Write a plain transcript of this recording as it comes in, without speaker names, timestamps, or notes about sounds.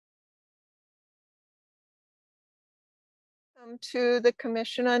Welcome to the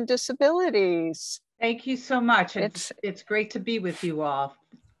Commission on Disabilities. Thank you so much. It's great to be with you all.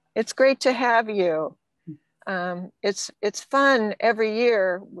 It's great to have you. It's fun every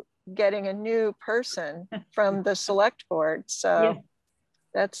year getting a new person from the select board. So yeah.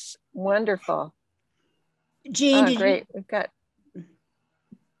 That's wonderful. Jean, great. We've got.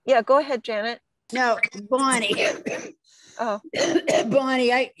 Yeah, go ahead, Janet. No, Bonnie. Oh,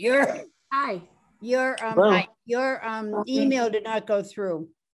 Bonnie, Hi. Your email did not go through.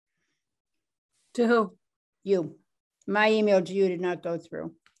 To who? You. My email to you did not go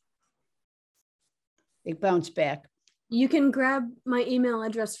through. It bounced back. You can grab my email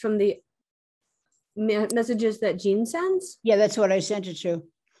address from the messages that Jean sends? Yeah, that's what I sent it to.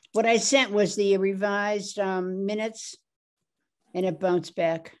 What I sent was the revised minutes, and it bounced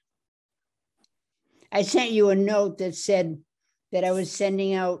back. I sent you a note that said that I was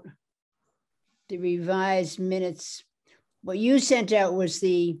sending out the revised minutes. What you sent out was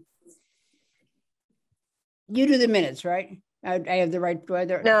you do the minutes, right? I have the right. No, I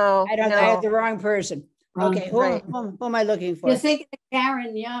don't. No. I have the wrong person. Okay, who am I looking for? You're thinking of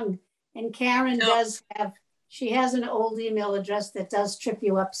Karen Young, and Karen does have. She has an old email address that does trip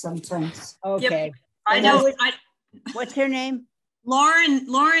you up sometimes. Okay, yep. I know. What's her name?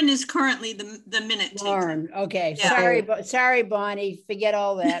 Lauren is currently the minute taker. Lauren. Okay. Yeah. Sorry, Bonnie. Forget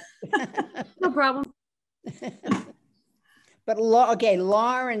all that. No problem. But okay,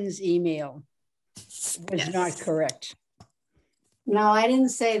 Lauren's email was not correct. No, I didn't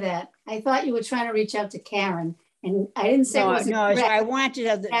say that. I thought you were trying to reach out to Karen, and I didn't say it was no. So I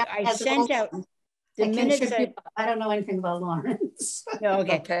wanted to. I sent out the minutes. I don't know anything about Lauren's. No,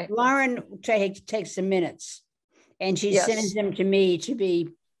 okay. Lauren takes the minutes. And she sends them to me to be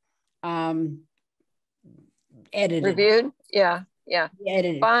edited. Reviewed? Yeah.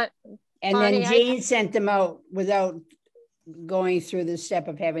 Edited. And then Jean sent them out without going through the step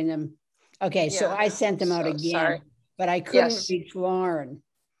of having them. Okay, so I sent them out again, but I couldn't reach Lauren.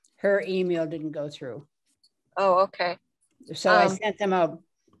 Her email didn't go through. Oh, okay. So I sent them out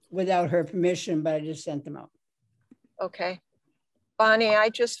without her permission, but I just sent them out. Okay. Bonnie, I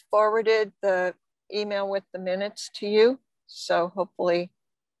just forwarded the email with the minutes to you, so hopefully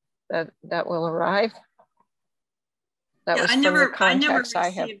that will arrive. That was I never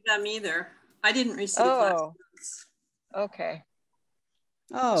received them either. I didn't receive last. Okay.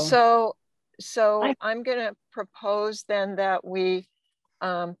 Oh, so I'm going to propose then that we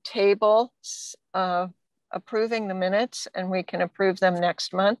table approving the minutes, and we can approve them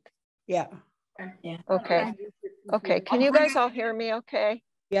next month. Yeah. Okay. Can you guys all hear me? Okay.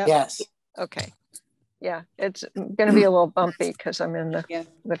 Yeah. Yes. Okay. Yeah, it's going to be a little bumpy because I'm in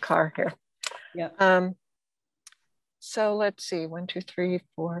the car here. Yeah. So let's see, 1, 2, 3,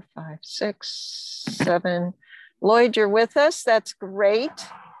 4, 5, 6, 7. Lloyd, you're with us. That's great.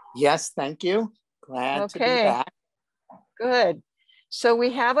 Yes, thank you. Glad to be back. Good. So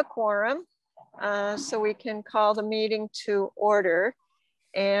we have a quorum, so we can call the meeting to order.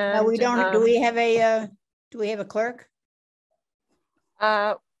 And no, we don't. Do we have a clerk?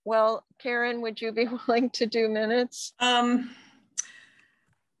 Well, Karen, would you be willing to do minutes? Okay.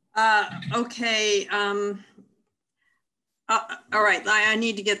 All right. I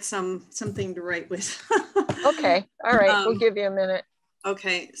need to get something to write with. Okay. All right. We'll give you a minute.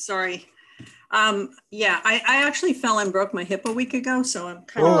 Okay. Sorry. Yeah, I actually fell and broke my hip a week ago, so I'm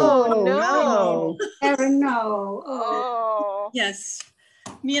kind of. Oh no! Erin, no. Oh. Yes.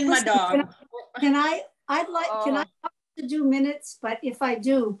 Me and my dog. Can I to do minutes, but if I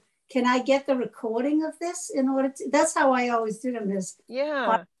do, can I get the recording of this in order to? That's how I always do them. Is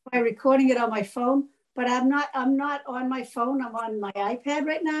by recording it on my phone. But I'm not on my phone. I'm on my iPad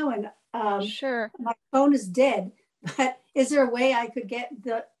right now, and sure, my phone is dead. But is there a way I could get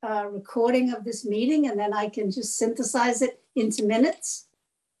the recording of this meeting, and then I can just synthesize it into minutes?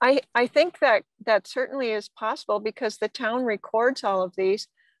 I think that certainly is possible, because the town records all of these.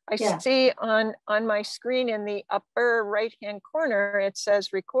 I see on my screen in the upper right-hand corner, it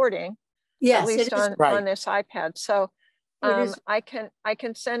says recording, at least on this iPad. So I can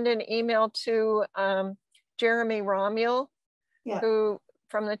send an email to Jeremy Romuel, who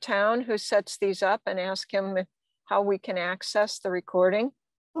from the town, who sets these up, and ask him how we can access the recording.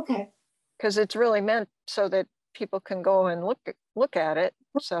 Okay. Because it's really meant so that people can go and look at it.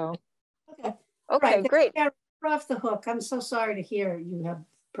 So okay, great. You're off the hook. I'm so sorry to hear you have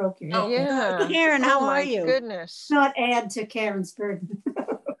broke your hip. Oh, yeah. Karen, how are you? Goodness. Not add to Karen's burden.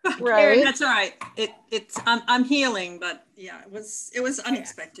 Right. Karen, that's all right. I'm healing, but yeah, it was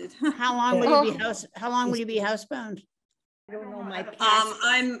unexpected. How long will you be housebound? don't know my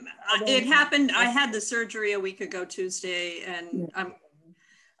it happened, I had the surgery a week ago Tuesday, and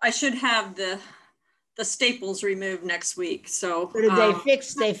I should have the staples removed next week. So did they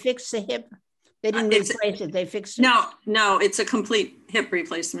fix the hip? They didn't replace it, they fixed it. No, it's a complete hip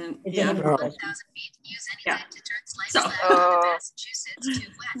replacement. It's yeah. a hip replacement. Yeah. So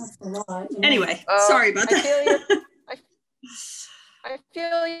Anyway, sorry about that. I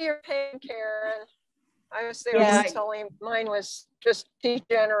feel your pain, Karen. I was there until mine was just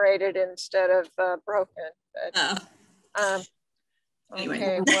degenerated instead of broken. But, anyway.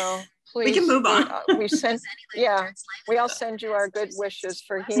 Okay, well, please. We can move on. We all send you our good wishes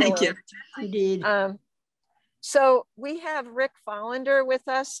for healing. Thank you. Indeed. So we have Rick Follender with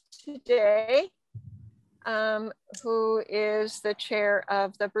us today, who is the chair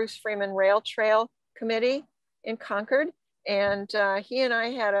of the Bruce Freeman Rail Trail Committee in Concord. And he and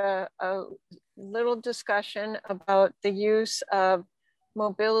I had a little discussion about the use of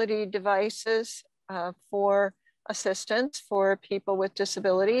mobility devices for assistance for people with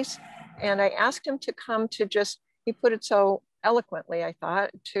disabilities. And I asked him to come to he put it so eloquently, I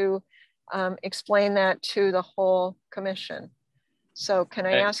thought, to explain that to the whole commission. So can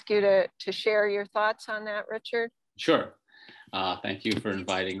I ask you to share your thoughts on that, Richard? Sure. Thank you for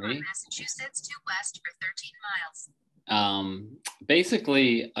inviting me. Massachusetts to west for 13 miles.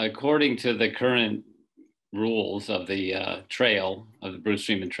 Basically, according to the current rules of the trail, of the Bruce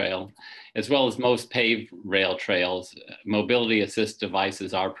Freeman Trail, as well as most paved rail trails, mobility assist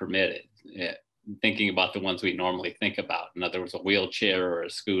devices are permitted, thinking about the ones we normally think about. In other words, a wheelchair or a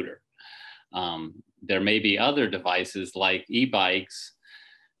scooter. There may be other devices like e-bikes,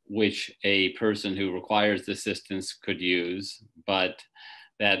 which a person who requires assistance could use, but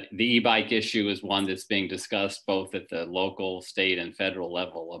that the e-bike issue is one that's being discussed both at the local, state, and federal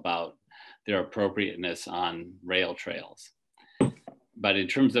level about their appropriateness on rail trails. But in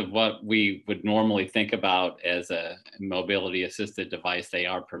terms of what we would normally think about as a mobility assisted device, they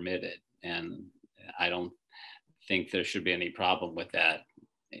are permitted. And I don't think there should be any problem with that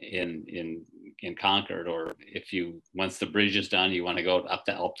in Concord, or if once the bridge is done, you want to go up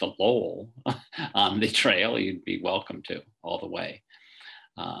the Lowell on the trail, you'd be welcome to all the way.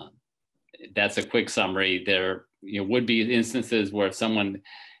 That's a quick summary. There would be instances where if someone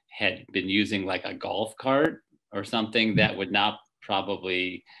had been using like a golf cart or something, that would not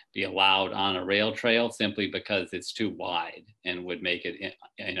probably be allowed on a rail trail simply because it's too wide and would make it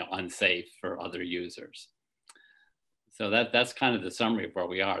unsafe for other users. So that's kind of the summary of where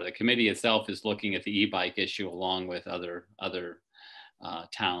we are. The committee itself is looking at the e-bike issue along with other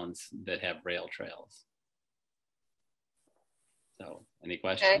towns that have rail trails. So any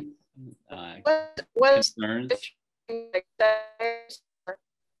questions? Concerns?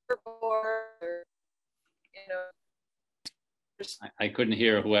 I couldn't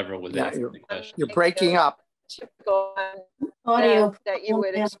hear whoever was asking the question. You're breaking up. Audio that you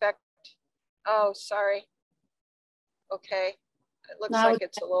would expect. Oh, sorry. Okay, it looks like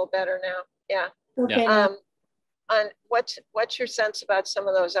it's a little better now. Yeah. Okay. On what's your sense about some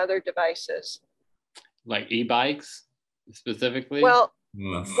of those other devices? Like e-bikes specifically? Well,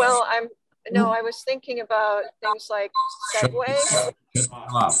 I was thinking about things like Segway.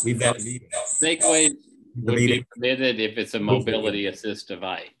 Segway would be permitted if it's a mobility assist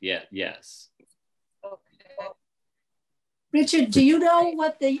device. Yeah, yes. Okay. Richard, do you know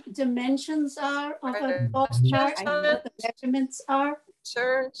what the dimensions are of a golf cart? I know what the measurements are.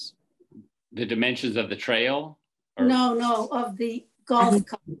 Concerns? The dimensions of the trail? No, of the golf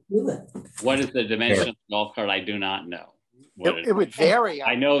cart. What is the dimension of the golf cart? I do not know. It would vary.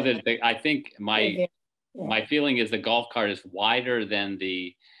 I know that I think my feeling is the golf cart is wider than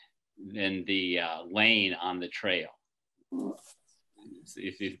the lane on the trail.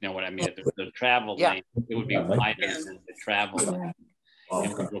 If you know what I mean, the travel lane, it would be wider than the travel lane.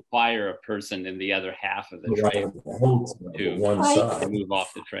 It would require a person in the other half of the trail to move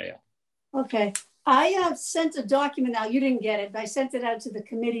off the trail. Okay. I have sent a document out. You didn't get it, but I sent it out to the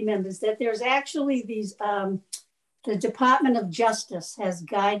committee members that there's actually these, the Department of Justice has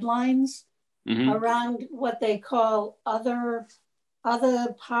guidelines around what they call other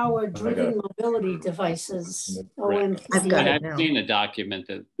power-driven mobility devices. I've seen a document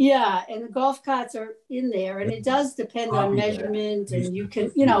that. Yeah, and the golf carts are in there, and it does depend on measurement, and you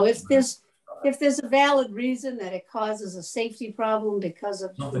can, if there's a valid reason that it causes a safety problem because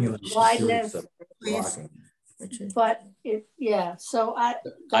of wideness, but so I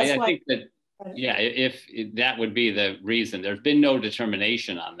think that. Yeah, if that would be the reason. There's been no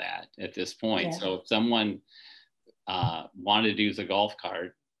determination on that at this point. Yeah. So if someone wanted to use a golf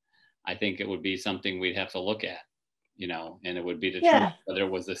cart, I think it would be something we'd have to look at. you know, and it would be determined whether it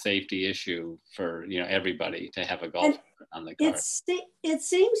was a safety issue for, you know, everybody to have a golf cart on the cart. It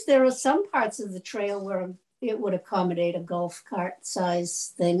seems there are some parts of the trail where it would accommodate a golf cart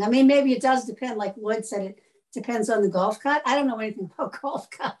size thing. I mean, maybe it does depend, like Lloyd said, it depends on the golf cart. I don't know anything about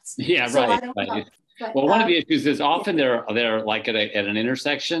golf carts. Yeah, so right. I don't know. But, well, one of the issues is often they're like at an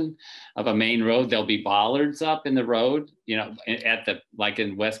intersection of a main road, there'll be bollards up in the road, you know, at the, like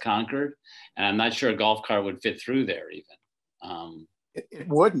in West Concord. And I'm not sure a golf cart would fit through there even. It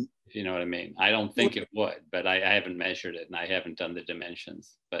wouldn't. If you know what I mean? I don't think it would, but I haven't measured it and I haven't done the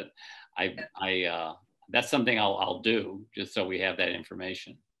dimensions, but that's something I'll do just so we have that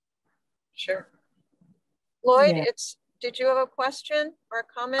information. Sure. Lloyd, did you have a question or a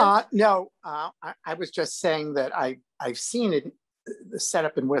comment? No, I was just saying that I've seen it, the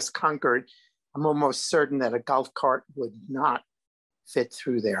setup in West Concord. I'm almost certain that a golf cart would not fit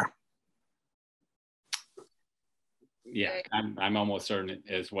through there. Yeah, I'm almost certain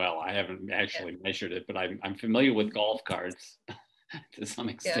as well. I haven't actually measured it, but I'm familiar with golf carts to some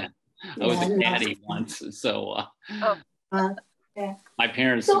extent. I was a caddy once, so my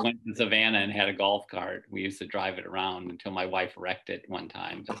parents went to Savannah and had a golf cart. We used to drive it around until my wife wrecked it one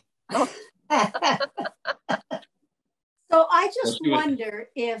time. So I just wonder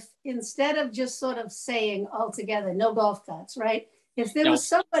if instead of just sort of saying altogether, no golf carts, right? If there was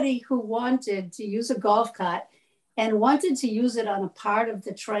somebody who wanted to use a golf cart and wanted to use it on a part of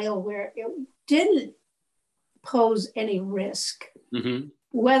the trail where it didn't pose any risk,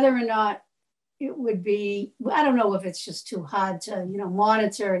 whether or not it would be, I don't know if it's just too hard to, you know,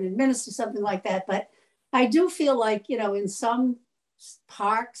 monitor and administer something like that. But I do feel like, you know, in some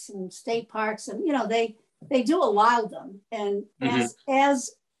parks and state parks, and, you know, they do allow them. And as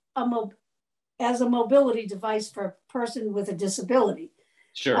a mobility device for a person with a disability,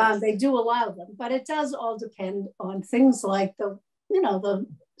 they do allow them. But it does all depend on things like the, you know, the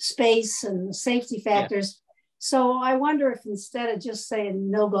space and the safety factors. So I wonder if instead of just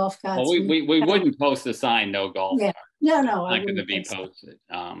saying no golf carts. Well, we wouldn't post a sign, no golf carts. No, it's not going to be posted.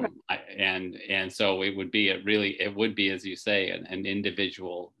 And so it would be it would be, as you say, an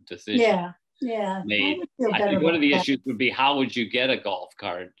individual decision. Made. I think one of the issues would be, how would you get a golf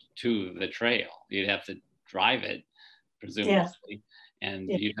cart to the trail? You'd have to drive it, presumably. And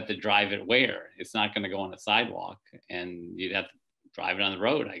you'd have to drive it where? It's not going to go on a sidewalk, and you'd have to drive it on the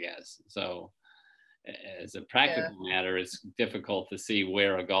road, I guess. So as a practical matter, it's difficult to see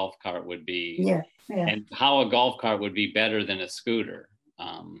where a golf cart would be and how a golf cart would be better than a scooter.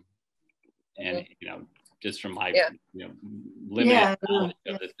 And, you know, just from my you know, limited knowledge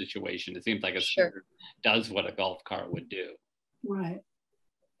of the situation, it seems like a scooter does what a golf cart would do. Right.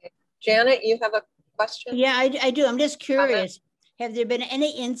 Janet, you have a question? Yeah, I do. I'm just curious. Have there been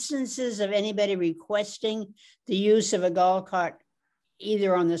any instances of anybody requesting the use of a golf cart,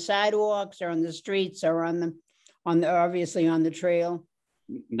 either on the sidewalks or on the streets or on the obviously on the trail?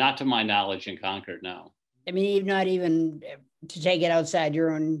 Not to my knowledge in Concord, no. I mean, not even to take it outside your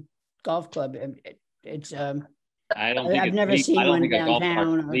own golf club. It's I don't think I've never seen one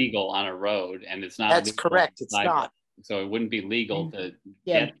downtown. It's legal on a road, and it's not. That's correct. It's not. So it wouldn't be legal to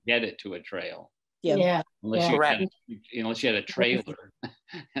get it to a trail. Unless you had a trailer,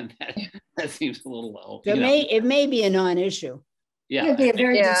 and that seems a little low. So it may be a non-issue. Yeah, you'd be a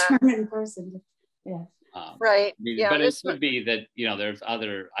very determined person. Right. But it could be that, you know, there's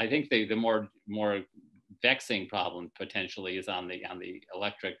other. I think the more vexing problem potentially is on the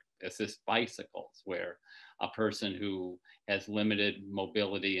electric assist bicycles, where a person who has limited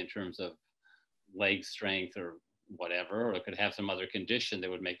mobility in terms of leg strength or whatever, or could have some other condition that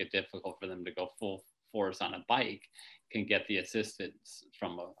would make it difficult for them to go full force on a bike, can get the assistance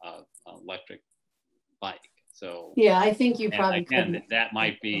from a electric bike. So I think you probably could. That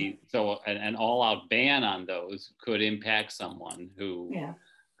might be so. An all-out ban on those could impact someone who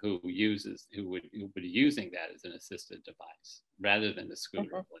would be using that as an assisted device rather than a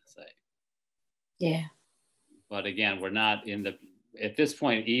scooter, let's say. But again, we're not at this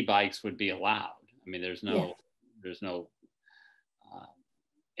point. E-bikes would be allowed. I mean, there's no.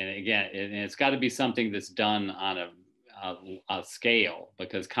 And again, it's got to be something that's done on a scale,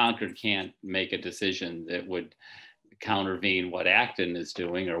 because Concord can't make a decision that would countervene what Acton is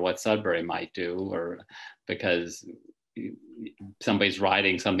doing or what Sudbury might do, or because somebody's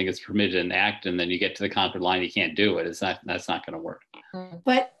riding something that's permitted in Acton, then you get to the Concord line, you can't do it. That's not going to work.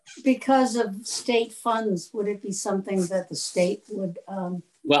 But because of state funds, would it be something that the state would?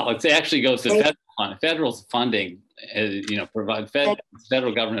 Well, it actually goes to federal federal funding, you know,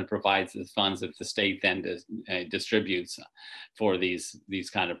 federal government provides the funds that the state then distributes for these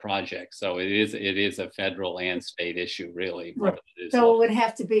kind of projects. So it is a federal and state issue, really. Right. So it would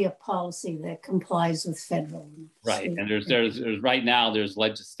have to be a policy that complies with federal. Right, and there's right now there's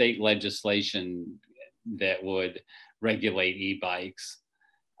state legislation that would regulate e-bikes,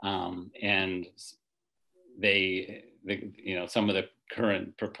 and you know, some of the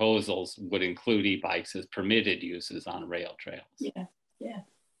current proposals would include e-bikes as permitted uses on rail trails. Yeah, yeah.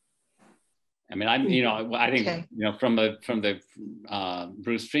 I mean, I think, you know, from the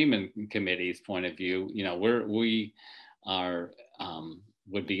Bruce Freeman Committee's point of view, you know, we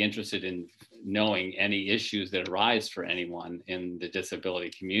would be interested in knowing any issues that arise for anyone in the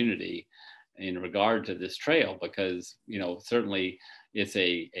disability community in regard to this trail, because, you know, certainly it's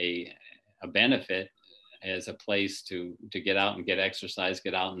a benefit as a place to get out and get exercise,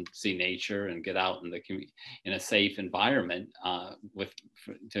 get out and see nature, and get out in a safe environment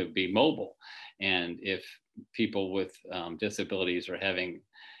to be mobile. And if people with disabilities are having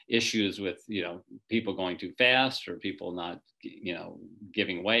issues with, you know, people going too fast or people not, you know,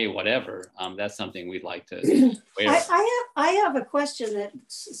 giving way, whatever, that's something we'd like to. I have a question,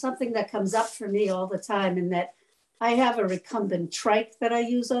 that's something that comes up for me all the time, and that I have a recumbent trike that I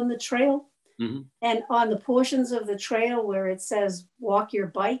use on the trail. Mm-hmm. And on the portions of the trail where it says walk your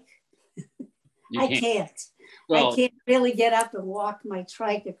bike, I can't. Well, I can't really get up and walk my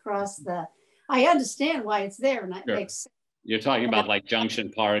trike across the, I understand why it's there, and that makes sense. You're talking about like Junction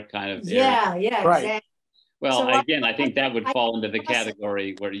Park kind of area. Yeah, right. Exactly. Well, so again, I think that would fall into the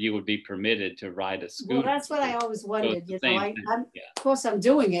category where you would be permitted to ride a scooter. Well, that's what I always wondered. You know, of course I'm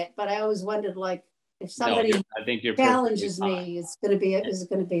doing it, but I always wondered, like, if somebody challenges me, is it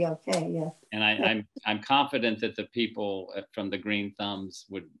going to be okay? Yeah. And I'm confident that the people from the Green Thumbs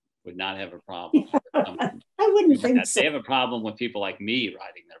would not have a problem. I wouldn't think so. They have a problem with people like me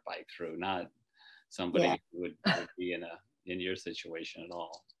riding their bike through, not somebody who would be in your situation at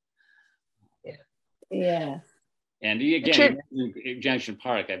all. Yeah. Yeah. And again, Junction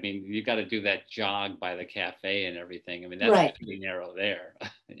Park, I mean, you got to do that jog by the cafe and everything. I mean, that's pretty narrow there.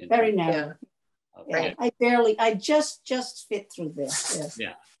 Very narrow. Yeah, I just fit through there. Yes.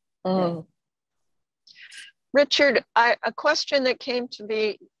 Yeah. Richard, a question that came to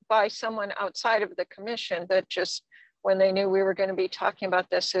me by someone outside of the commission, that just when they knew we were going to be talking about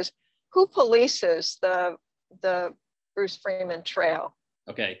this, is who polices the Bruce Freeman Trail?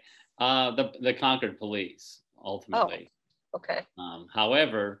 Okay, the Concord Police ultimately. Oh, okay.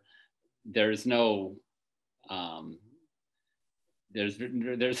 However, there's no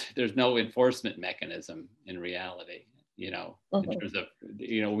there's no enforcement mechanism in reality, you know, in terms of,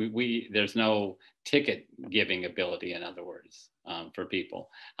 you know, there's no ticket giving ability, in other words, for people.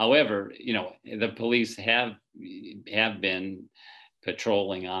 However, you know, the police have been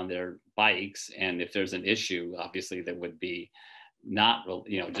patrolling on their bikes, and if there's an issue, obviously that would be not,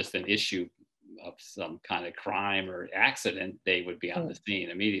 you know, just an issue of some kind of crime or accident, they would be on the scene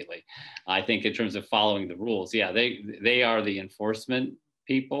immediately. I think in terms of following the rules, yeah, they are the enforcement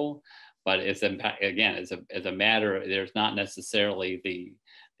people, but it's again, as a matter, there's not necessarily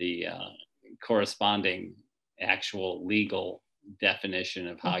the corresponding actual legal definition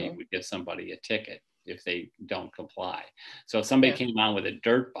of how you would give somebody a ticket if they don't comply. So if somebody came on with a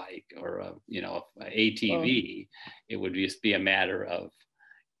dirt bike or a ATV, it would just be a matter of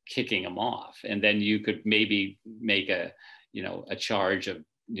kicking them off, and then you could maybe make a charge of,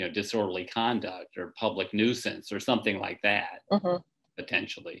 you know, disorderly conduct or public nuisance or something like that,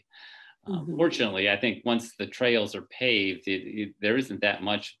 potentially. Fortunately, I think once the trails are paved, there isn't that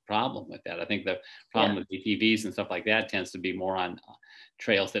much problem with that. I think the problem with ATVs and stuff like that tends to be more on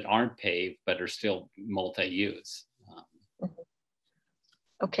trails that aren't paved but are still multi-use.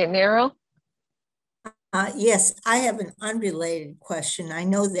 Okay, Meryl? Yes, I have an unrelated question. I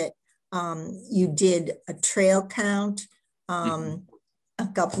know that you did a trail count a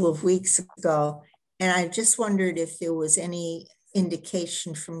couple of weeks ago, and I just wondered if there was any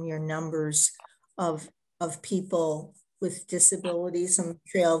indication from your numbers of people with disabilities on the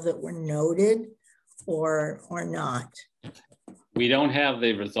trail that were noted or not. We don't have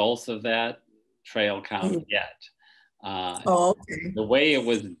the results of that trail count yet. Okay. The way it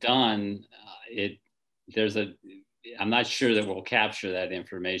was done, I'm not sure that we'll capture that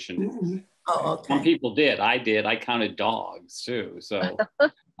information. Oh, okay. Some people did. I counted dogs too. So,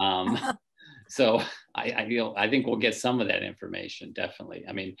 so I think we'll get some of that information, definitely.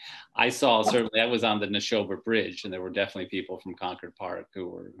 I mean, certainly I was on the Neshoba Bridge, and there were definitely people from Concord Park who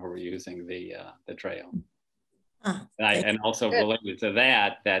were using the trail. And also related to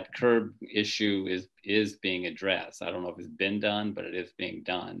that, that curb issue is being addressed. I don't know if it's been done, but it is being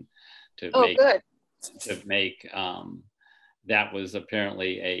done to make that was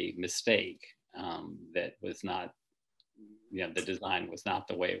apparently a mistake. That was not, the design was not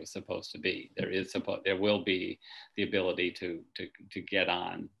the way it was supposed to be. There will be the ability to get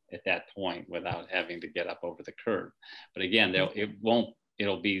on at that point without having to get up over the curb. But again,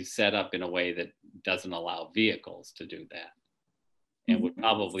 it'll be set up in a way that doesn't allow vehicles to do that, and would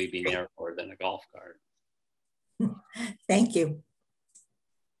probably be narrower than a golf cart. Thank you.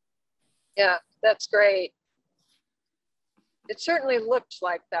 Yeah, that's great. It certainly looked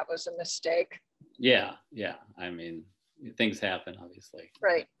like that was a mistake. Yeah. I mean, things happen, obviously.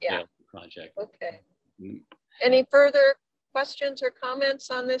 Right, yeah. Project. Okay. Any further questions or comments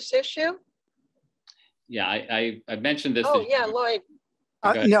on this issue? Yeah, I mentioned this. Oh, yeah, Lloyd.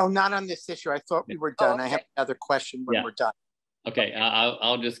 No, not on this issue. I thought we were done. Oh, okay. I have another question when we're done. Okay,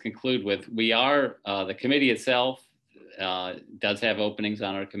 I'll just conclude with, we are, the committee itself does have openings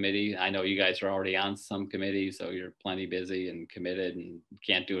on our committee. I know you guys are already on some committees, so you're plenty busy and committed and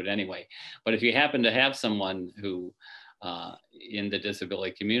can't do it anyway. But if you happen to have someone who in the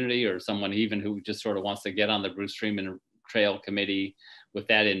disability community, or someone even who just sort of wants to get on the Bruce Freeman Trail Committee with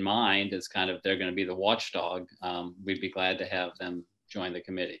that in mind, as kind of they're going to be the watchdog, we'd be glad to have them join the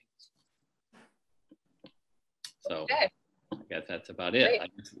committee. So I guess that's about it. I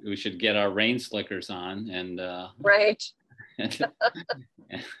guess we should get our rain slickers on and right. and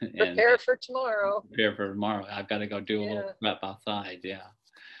Prepare for tomorrow. Prepare for tomorrow. I've got to go do a little prep outside. Yeah.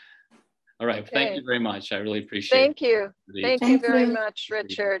 All right. Thank you very much. I really appreciate it. Thank you. Thank you very much,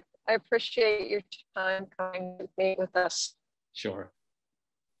 Richard. I appreciate your time coming to meet with us. Sure.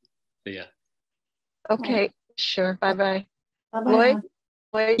 See ya. Okay. Sure. Bye-bye. Bye-bye.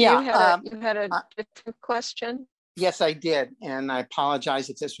 Lloyd, Yeah, you had a different question? Yes, I did. And I apologize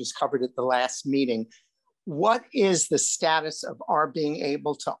if this was covered at the last meeting. What is the status of our being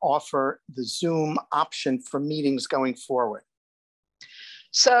able to offer the Zoom option for meetings going forward?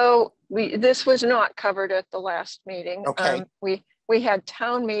 So this was not covered at the last meeting. Okay. We had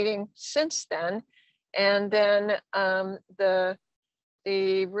town meeting since then, and then the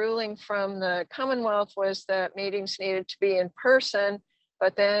ruling from the Commonwealth was that meetings needed to be in person,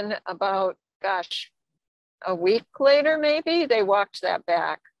 but then about, a week later, maybe, they walked that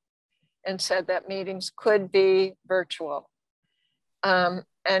back and said that meetings could be virtual. And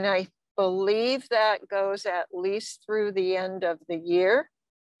I believe that goes at least through the end of the year.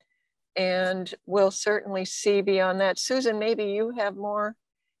 And we'll certainly see beyond that. Susan, maybe you have more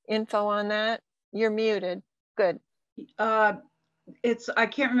info on that. You're muted. Good. I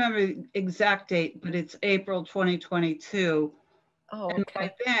can't remember the exact date, but it's April 2022. Oh, okay. And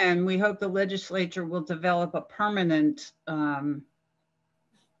by then, we hope the legislature will develop a permanent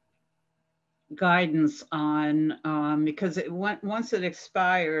guidance on, because once it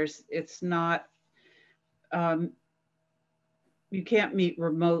expires, it's not, you can't meet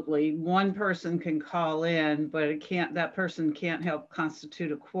remotely. One person can call in, but that person can't help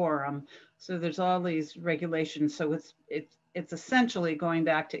constitute a quorum. So there's all these regulations. So it's essentially going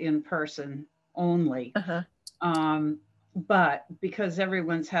back to in-person only. But because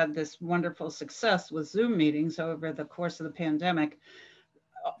everyone's had this wonderful success with Zoom meetings over the course of the pandemic,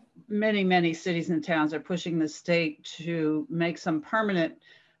 many, many cities and towns are pushing the state to make some permanent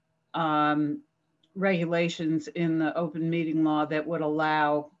regulations in the open meeting law that would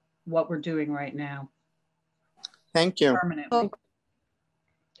allow what we're doing right now. Thank you. Permanently.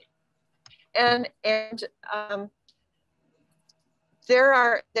 And there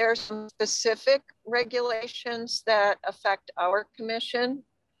are some specific regulations that affect our commission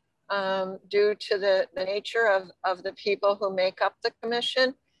due to the nature of the people who make up the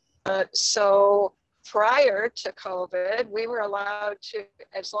commission. So prior to COVID, we were allowed to,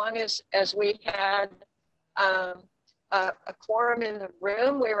 as long as we had a quorum in the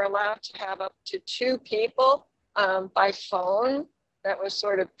room, we were allowed to have up to 2 people by phone. That was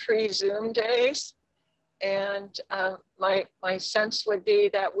sort of pre-Zoom days. And my sense would be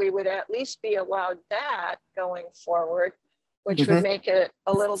that we would at least be allowed that going forward, which would make it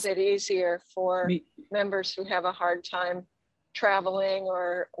a little bit easier for members who have a hard time traveling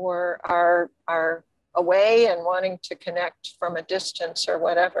or are away and wanting to connect from a distance or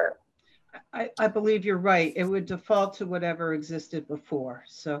whatever. I believe you're right. It would default to whatever existed before.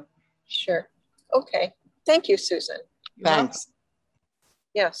 So sure. Okay. Thank you, Susan. Thanks.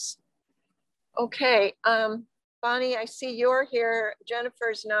 Yes. Okay. Bonnie, I see you're here.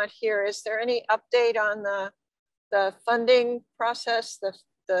 Jennifer's not here. Is there any update on the funding process,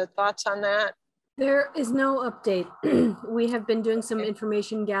 the thoughts on that? There is no update. We have been doing some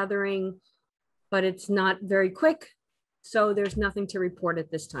information gathering, but it's not very quick. So there's nothing to report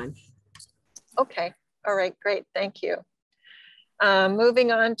at this time. Okay, all right, great, thank you.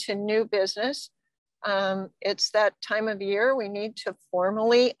 Moving on to new business. It's that time of year we need to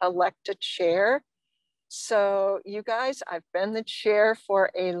formally elect a chair. So you guys, I've been the chair for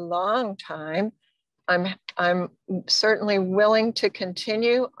a long time. I'm certainly willing to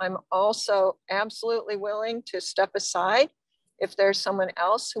continue. I'm also absolutely willing to step aside if there's someone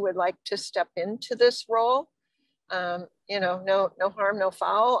else who would like to step into this role. You know, no harm, no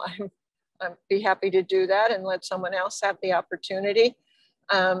foul. I'd be happy to do that and let someone else have the opportunity.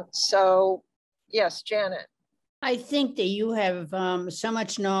 So yes, Janet. I think that you have so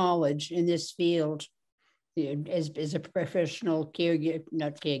much knowledge in this field as a professional caregiver,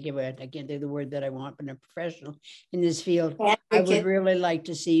 not caregiver, I can't think of the word that I want, but a professional in this field. I would really like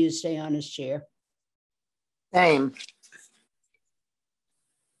to see you stay on as chair. Same.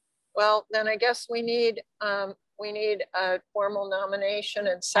 Well, then I guess we need a formal nomination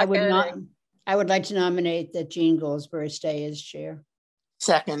and second. I would like to nominate that Jean Goldsberry stay as chair.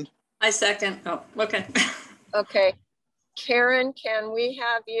 Second. I second. Oh, okay. Okay. Karen, can we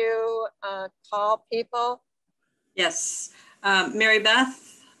have you call people? Yes. Mary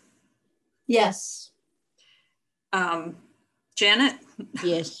Beth? Yes. Janet?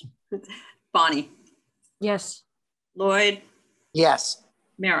 Yes. Bonnie? Yes. Lloyd? Yes.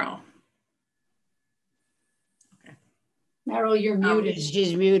 Meryl? Okay. Meryl, you're muted.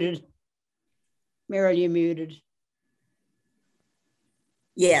 She's muted. Meryl, you're muted.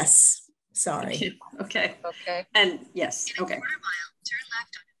 Yes. Sorry. Okay. Okay. And yes. Okay.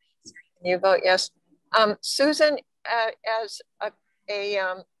 You vote yes. Susan, as a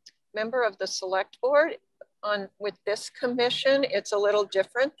member of the select board with this commission, it's a little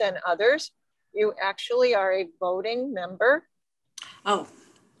different than others. You actually are a voting member. Oh.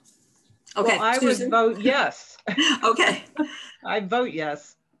 Okay. Well, I would vote yes. Okay. I vote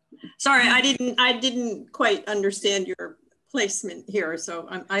yes. Sorry, I didn't quite understand your placement here, so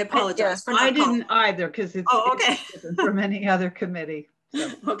I apologize. I didn't either, because it's different from any other committee. So.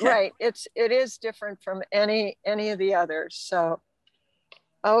 Okay. Right, it is different from any of the others. So,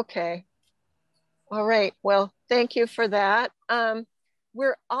 okay, all right. Well, thank you for that.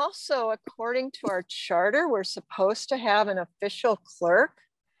 We're also, according to our charter, we're supposed to have an official clerk,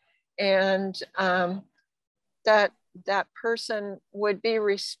 and that person would be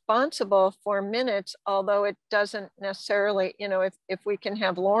responsible for minutes, although it doesn't necessarily, you know, if we can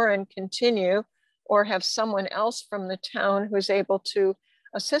have Lauren continue or have someone else from the town who's able to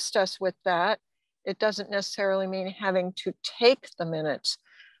assist us with that, it doesn't necessarily mean having to take the minutes.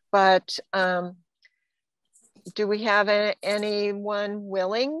 But do we have anyone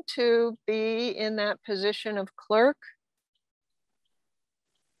willing to be in that position of clerk?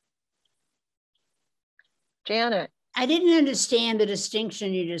 Janet. I didn't understand the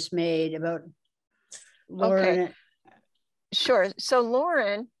distinction you just made about Lauren. Okay. Sure. So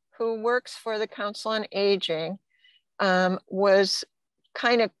Lauren, who works for the Council on Aging, was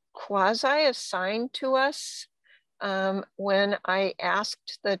kind of quasi-assigned to us when I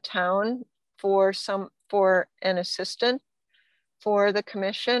asked the town for an assistant for the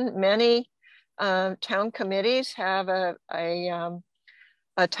commission. Many town committees have a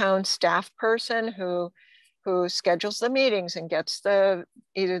town staff person who schedules the meetings and gets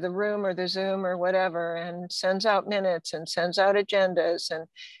either the room or the Zoom or whatever, and sends out minutes and sends out agendas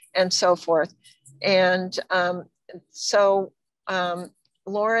and so forth. And so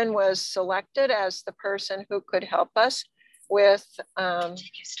Lauren was selected as the person who could help us with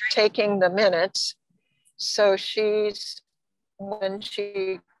taking the minutes. So when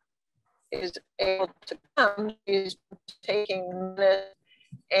she is able to come, she's taking minutes,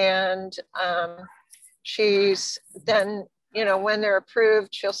 and she's then, you know, when they're approved,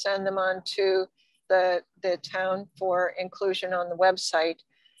 she'll send them on to the town for inclusion on the website.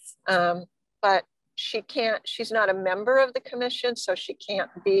 But she's not a member of the commission, so she can't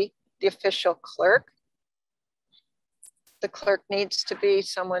be the official clerk. The clerk needs to be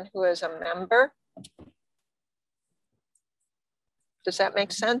someone who is a member. Does that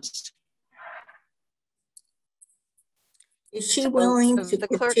make sense? Is she willing to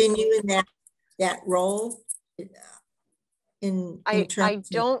continue in that role? I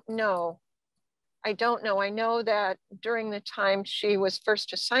don't know. I don't know. I know that during the time she was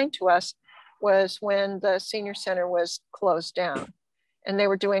first assigned to us was when the senior center was closed down, and they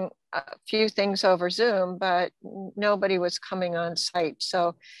were doing a few things over Zoom, but nobody was coming on site.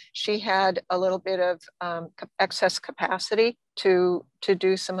 So she had a little bit of excess capacity to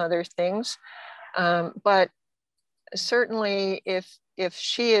do some other things. But certainly if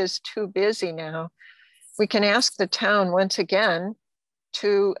she is too busy now, we can ask the town once again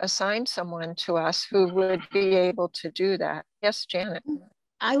to assign someone to us who would be able to do that. Yes, Janet.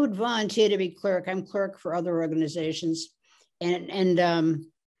 I would volunteer to be clerk. I'm clerk for other organizations. And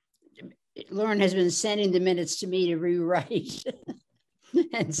Lauren has been sending the minutes to me to rewrite.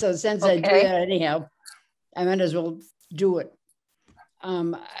 And so since I do that anyhow, I might as well do it.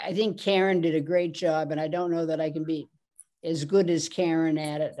 I think Karen did a great job, and I don't know that I can be as good as Karen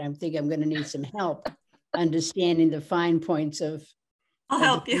at it. I think I'm going to need some help understanding the fine points of I'll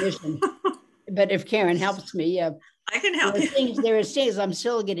help you. But if Karen helps me, I can help you. There are things I'm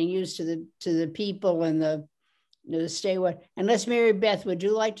still getting used to the people and the stay what. Unless Mary Beth, would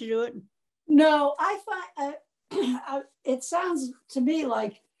you like to do it? No, I find it sounds to me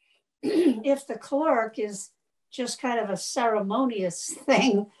like if the clerk is just kind of a ceremonious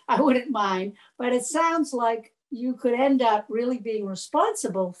thing, I wouldn't mind. But it sounds like you could end up really being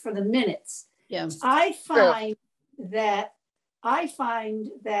responsible for the minutes. Yeah, I find that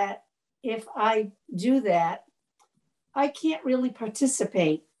if I do that, I can't really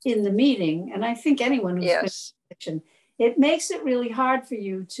participate in the meeting. And I think anyone who's been, it makes it really hard for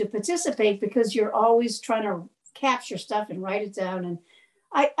you to participate because you're always trying to capture stuff and write it down. And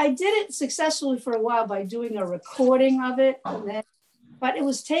I did it successfully for a while by doing a recording of it, but it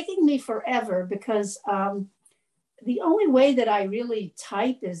was taking me forever because the only way that I really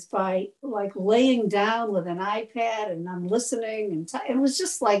type is by like laying down with an iPad and I'm listening, and it was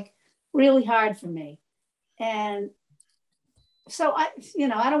just like really hard for me. And so I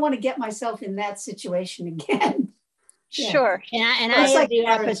don't want to get myself in that situation again. Sure. And I have the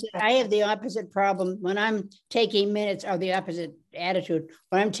opposite. I have the opposite problem when I'm taking minutes, or the opposite attitude.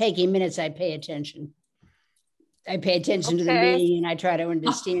 When I'm taking minutes, I pay attention. I pay attention to the meeting and I try to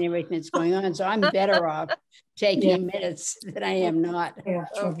understand everything that's going on. So I'm better off taking minutes than I am not.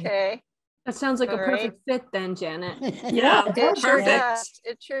 Okay. That sounds like a perfect fit then, Janet. Yeah, it sure perfect. does.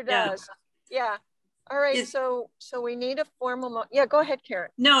 It sure does. Yeah. All right. So we need a formal. Yeah. Go ahead,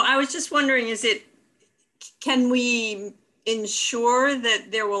 Karen. No, I was just wondering, can we ensure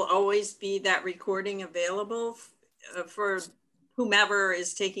that there will always be that recording available for whomever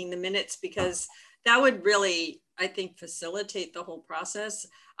is taking the minutes? Because that would really, I think, facilitate the whole process.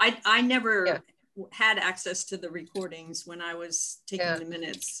 I never had access to the recordings when I was taking the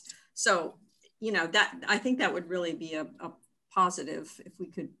minutes. So, that I think that would really be a positive if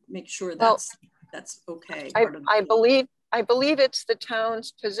we could make sure that's okay. I believe it's the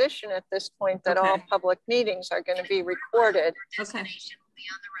town's position at this point that all public meetings are going to be recorded. Okay.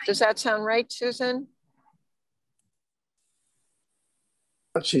 Does that sound right, Susan?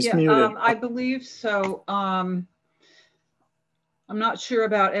 She's muted. I believe so. I'm not sure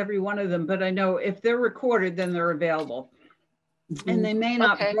about every one of them, but I know if they're recorded, then they're available. And they may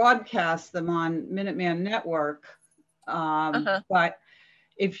not broadcast them on Minuteman Network, but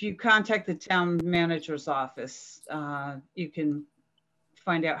if you contact the town manager's office, you can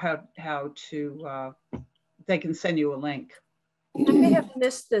find out how to, they can send you a link. I may have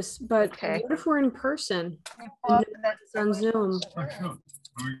missed this, but what if we're in person? It's on Zoom.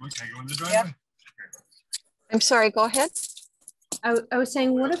 I'm sorry, go ahead. I was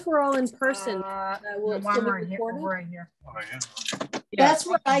saying, what if we're all in person? Will it still be recorded? Right here. That's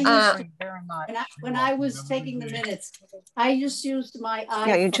what I used to, when I was taking the minutes. I just used my iPhone.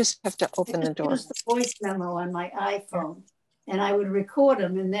 Yeah, you just have to open the door. I used the voice memo on my iPhone, and I would record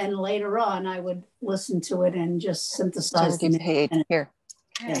them, and then later on I would listen to it and just synthesize them. Here.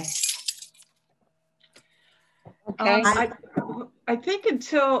 Okay. I think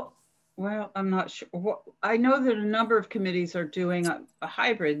until, well, I'm not sure. I know that a number of committees are doing a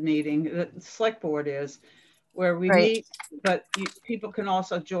hybrid meeting, that the select board is, where we meet, but people can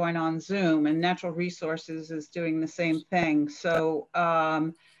also join on Zoom, and Natural Resources is doing the same thing. So,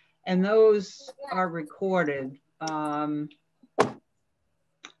 and those are recorded. But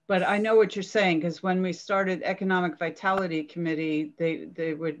I know what you're saying, because when we started Economic Vitality Committee,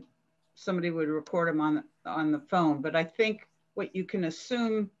 somebody would record them on the phone. But I think what you can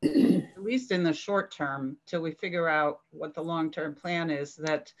assume, at least in the short term, till we figure out what the long-term plan is,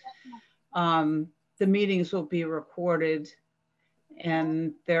 that the meetings will be recorded,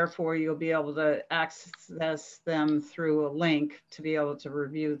 and therefore you'll be able to access them through a link to be able to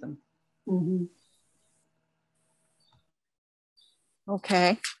review them. Mm-hmm.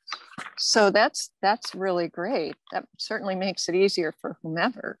 Okay, so that's really great. That certainly makes it easier for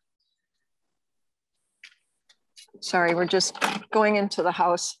whomever. Sorry, we're just going into the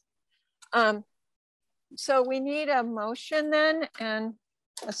house. So we need a motion then and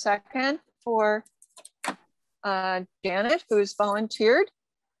a second. for Janet, who's volunteered.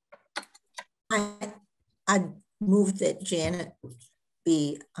 I move that Janet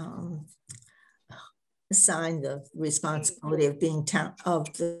be assigned the responsibility of being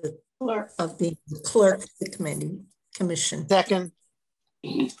the clerk of the commission. Second.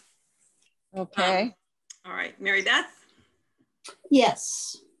 Okay. All right, Mary Beth?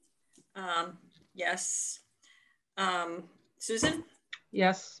 Yes. Yes. Susan?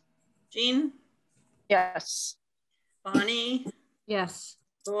 Yes. Jean? Yes. Bonnie? Yes.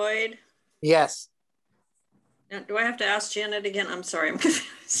 Lloyd? Yes. Now, do I have to ask Janet again? I'm sorry, I'm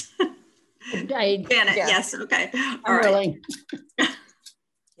confused. Janet, Janet, yes, okay. All right. really.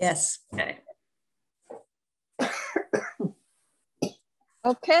 Yes. Okay.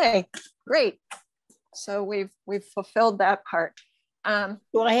 Okay, great. So we've fulfilled that part.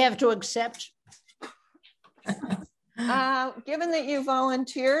 Do I have to accept? Given that you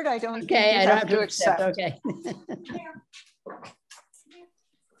volunteered, I don't think Okay, you I don't have to accept. Okay.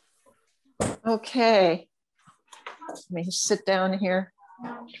 Okay. Let me sit down here,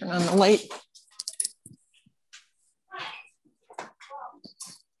 turn on the light.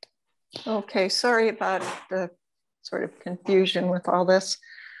 Okay, sorry about the sort of confusion with all this.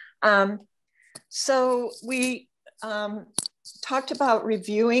 So we talked about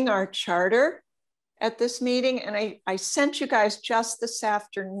reviewing our charter at this meeting, and I sent you guys just this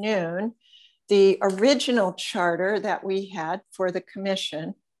afternoon the original charter that we had for the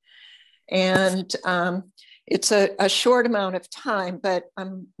commission. And it's a short amount of time, but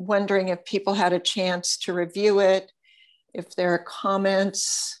I'm wondering if people had a chance to review it, if there are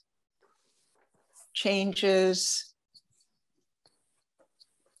comments, changes.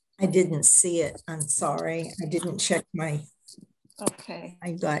 I didn't see it. I'm sorry. I didn't check my. Okay.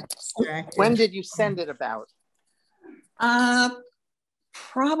 I got distracted. When did you send it about?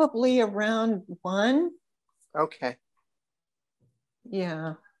 Probably around 1. Okay.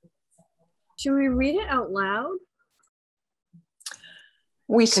 Yeah. Should we read it out loud?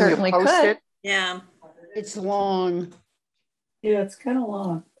 We certainly could. It? Yeah. It's long. Yeah, it's kind of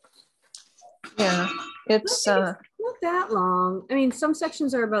long. Yeah, it's not that long. I mean, some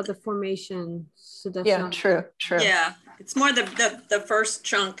sections are about the formation. So that's yeah, true. Yeah, it's more the first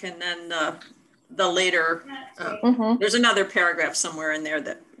chunk, and then the later. There's another paragraph somewhere in there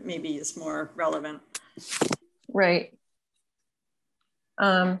that maybe is more relevant. Right.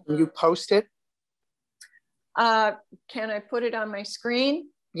 Can you post it? Can I put it on my screen?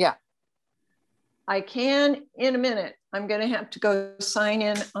 Yeah. I can in a minute. I'm going to have to go sign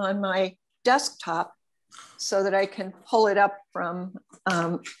in on my desktop so that I can pull it up from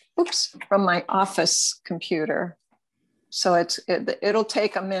from my office computer. So it'll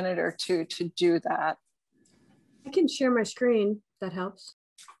take a minute or two to do that. I can share my screen. That helps.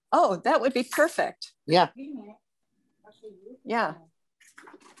 Oh, that would be perfect. Yeah. Yeah.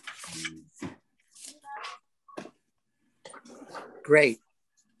 Great.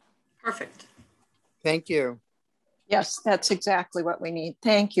 Perfect. Thank you. Yes, that's exactly what we need.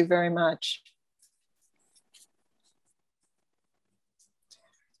 Thank you very much.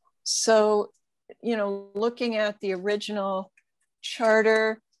 So, you know, looking at the original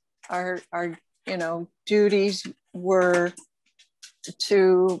charter, our duties were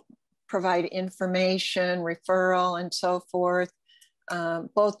to provide information, referral, and so forth,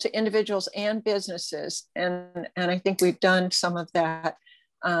 both to individuals and businesses. And I think we've done some of that,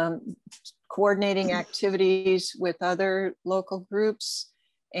 coordinating activities with other local groups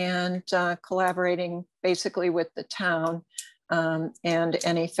and collaborating basically with the town and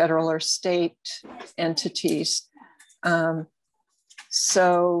any federal or state entities.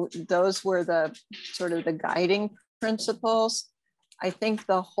 So those were the sort of the guiding principles. I think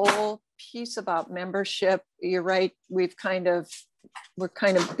the whole piece about membership, you're right, we're kind of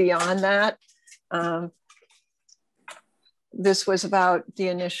beyond that. This was about the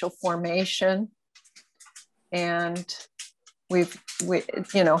initial formation, and you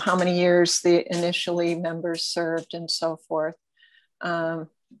know, how many years the initially members served and so forth.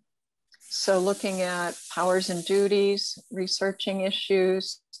 So looking at powers and duties, researching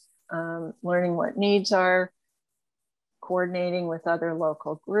issues, learning what needs are, coordinating with other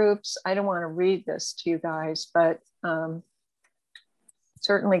local groups. I don't want to read this to you guys, but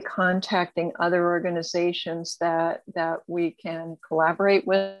certainly contacting other organizations that we can collaborate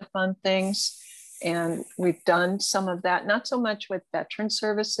with on things. And we've done some of that, not so much with veteran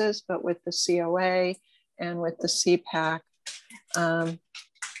services, but with the COA and with the CPAC,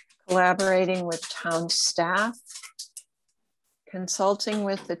 collaborating with town staff, consulting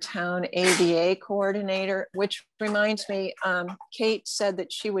with the town ADA coordinator, which reminds me, Kate said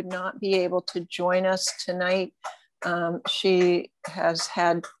that she would not be able to join us tonight. She has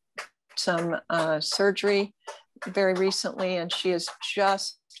had some surgery very recently, and she is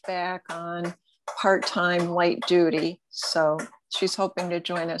just back on part-time light duty. So she's hoping to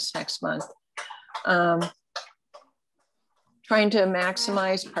join us next month. Trying to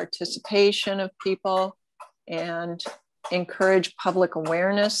maximize participation of people and encourage public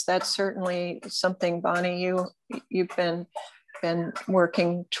awareness. That's certainly something, Bonnie, you've been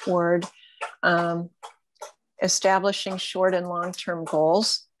working toward. Establishing short and long-term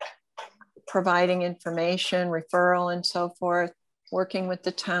goals, providing information, referral, and so forth, working with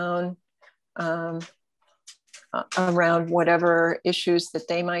the town around whatever issues that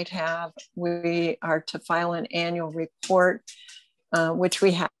they might have. We are to file an annual report, which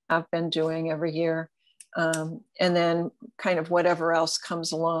we have been doing every year. And then kind of whatever else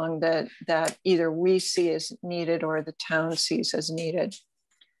comes along that either we see as needed or the town sees as needed.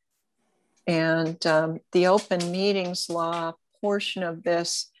 And the open meetings law portion of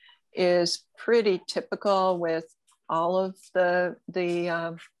this is pretty typical with all of the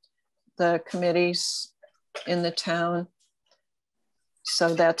committees in the town.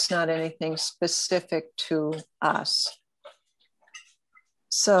 So that's not anything specific to us.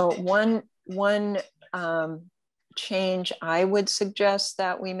 So one change I would suggest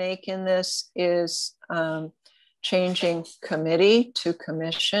that we make in this is changing committee to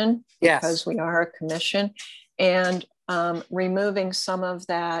commission, Yes, because we are a commission, and removing some of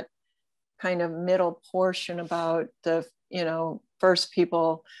that kind of middle portion about the, first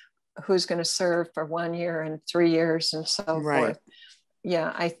people who's going to serve for 1 year and 3 years and so forth.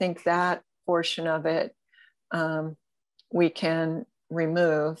 Yeah, I think that portion of it we can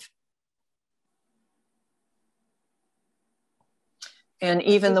remove. And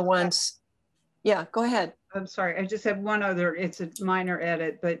even the ones, yeah, go ahead. I'm sorry, I just have one other, it's a minor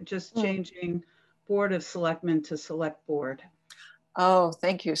edit, but just changing Board of Selectmen to Select Board. Oh,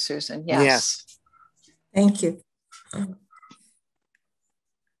 thank you, Susan. Yes. Thank you.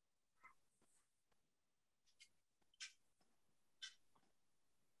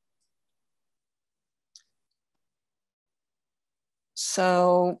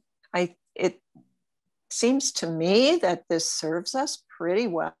 So it seems to me that this serves us pretty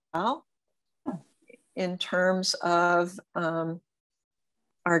well in terms of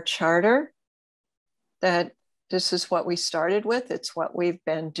our charter, that this is what we started with. It's what we've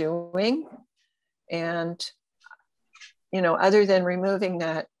been doing. And, other than removing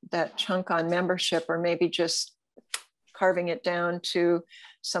that chunk on membership, or maybe just carving it down to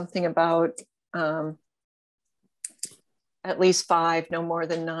something about at least 5, no more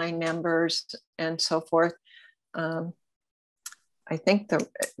than 9 members, and so forth. I think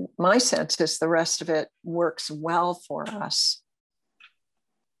my sense is the rest of it works well for us.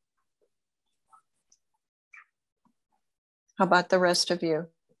 How about the rest of you?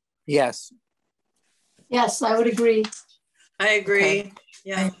 yes. Yes, I would agree. I agree. Okay.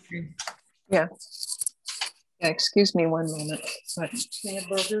 Yeah. Yeah. Excuse me one moment. May I have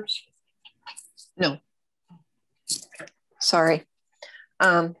burgers? No. Sorry.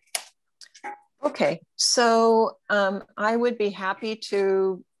 Okay, so I would be happy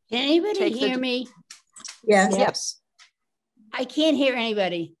to. Can anybody hear me? Yes. Yes. I can't hear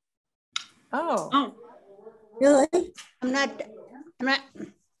anybody. Oh. Really? I'm not.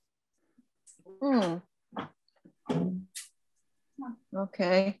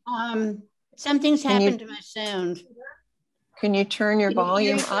 Okay. Something's happened to my sound. Can you turn your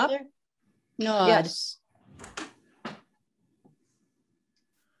volume up? No. Yes.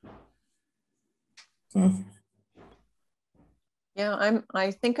 Yeah,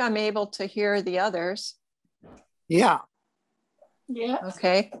 I think I'm able to hear the others. Yeah. Yeah.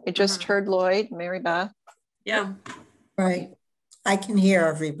 Okay. I just heard Lloyd, Mary Beth. Yeah. Right. I can hear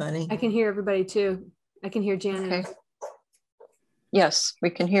everybody. I can hear everybody too. I can hear Janet. Okay. Yes, we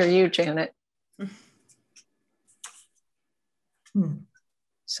can hear you, Janet.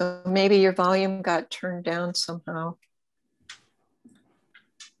 So maybe your volume got turned down somehow.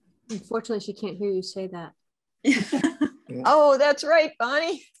 Unfortunately, she can't hear you say that. Oh, that's right,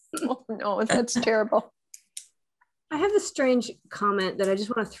 Bonnie. Oh no, that's terrible. I have a strange comment that I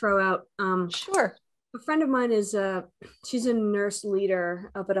just want to throw out. Sure. A friend of mine is she's a nurse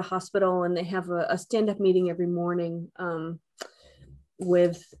leader up at a hospital, and they have a stand-up meeting every morning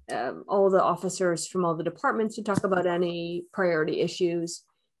with all the officers from all the departments to talk about any priority issues.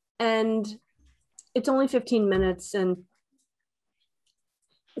 And it's only 15 minutes. And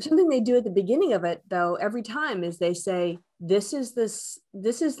something they do at the beginning of it, though, every time is they say, this is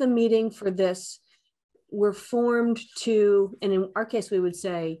the meeting for this. We're formed to, and in our case, we would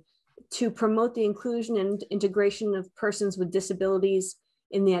say, to promote the inclusion and integration of persons with disabilities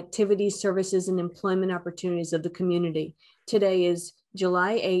in the activities, services, and employment opportunities of the community. Today is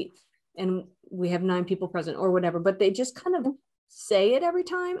July 8th, and we have 9 people present or whatever, but they just kind of say it every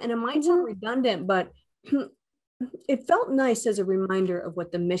time, and it might sound redundant, but it felt nice as a reminder of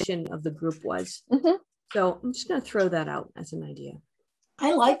what the mission of the group was. So I'm just going to throw that out as an idea.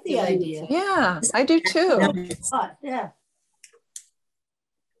 I like the idea. Yeah, I do too. Yeah.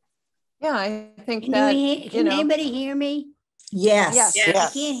 Yeah, I think Can, that, can anybody hear me? Yes. Yes. I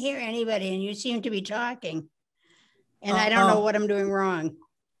can't hear anybody, and you seem to be talking. And I don't know what I'm doing wrong.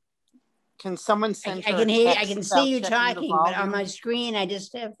 Can someone send I her can a hear, I text can about see you checking the talking, but on volume? my screen, I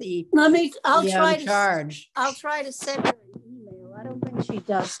just have the I'll try to charge. I'll try to send her an email. I don't think she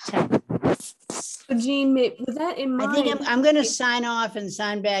does text. So Jean, with that in mind, I think I'm going to sign off and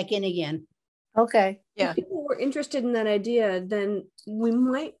sign back in again. Okay. Yeah. if people were interested in that idea, then we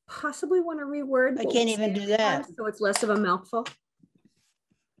might possibly want to reword. I can't even do that. So it's less of a mouthful.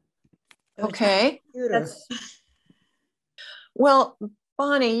 Okay. That's, Well,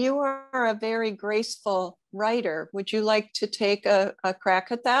 Bonnie, you are a very graceful writer. Would you like to take a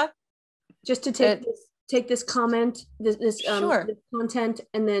crack at that? just to take this comment, this content,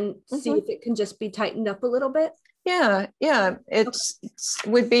 and then see if it can just be tightened up a little bit. Yeah, it's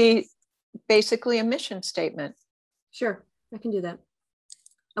would be basically a mission statement. Sure, I can do that.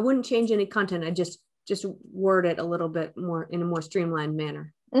 I wouldn't change any content. I just word it a little bit more in a more streamlined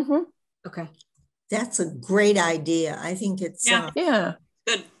manner. Okay. That's a great idea. I think it's yeah.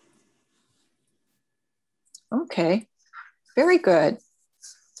 Good. Okay, very good.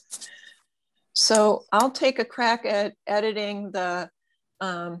 So I'll take a crack at editing that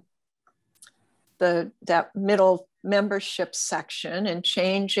middle membership section and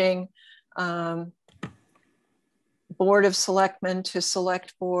changing Board of Selectmen to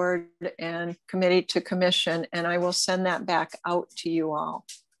Select Board and Committee to Commission, and I will send that back out to you all.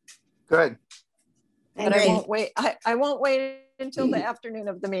 Good. But I won't wait. I won't wait until the afternoon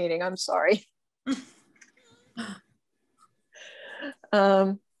of the meeting. I'm sorry.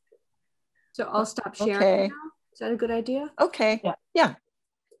 So I'll stop sharing. Okay. Now. Is that a good idea? Okay. Yeah.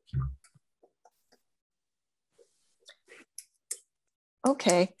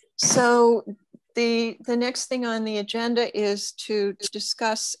 Okay. So the next thing on the agenda is to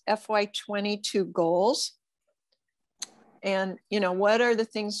discuss FY22 goals. And, what are the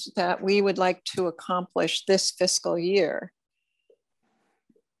things that we would like to accomplish this fiscal year?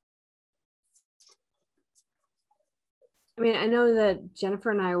 I mean, I know that Jennifer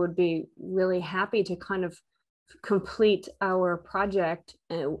and I would be really happy to kind of complete our project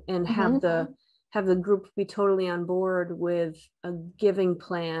and have the group be totally on board with a giving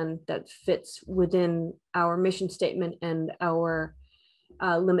plan that fits within our mission statement and our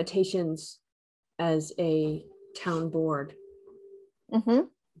limitations as a town board,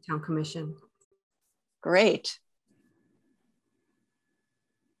 town commission. Great.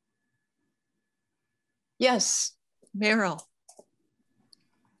 Yes, Meryl.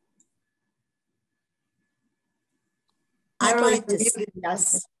 I'd like to see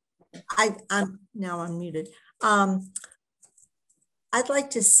us. I'm now unmuted. I'd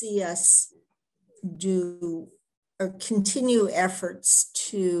like to see us do or continue efforts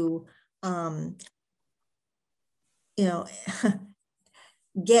to,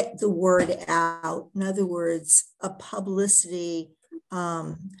 get the word out. In other words, a publicity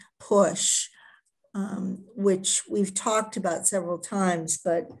push, which we've talked about several times,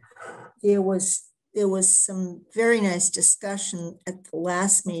 but there was some very nice discussion at the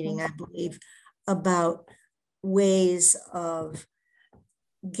last meeting, I believe, about ways of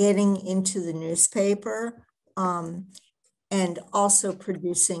getting into the newspaper and also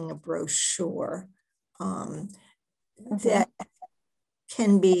producing a brochure that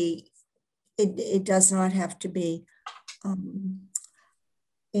can be, it does not have to be,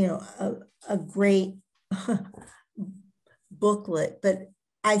 a great booklet, but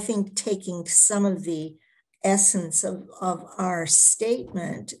I think taking some of the essence of our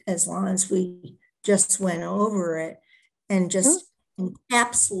statement, as long as we just went over it, and just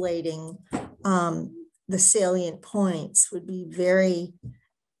encapsulating the salient points would be very,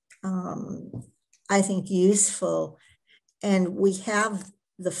 I think, useful. And we have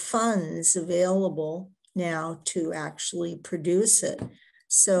the funds available now to actually produce it.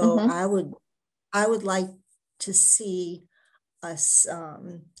 So I would like to see us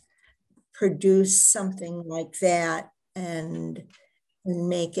produce something like that and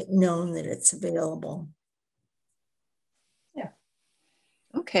make it known that it's available.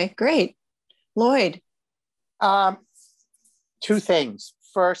 Okay, great. Lloyd. Two things.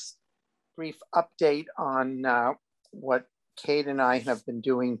 First, brief update on what Kate and I have been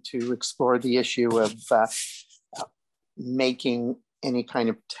doing to explore the issue of making any kind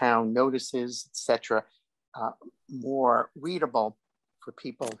of town notices, etc., more readable for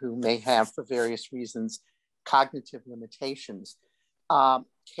people who may have, for various reasons, cognitive limitations.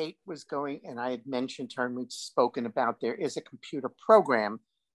 Kate was going, and I had mentioned to her, and we'd spoken about, there is a computer program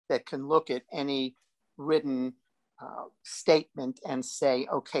that can look at any written statement and say,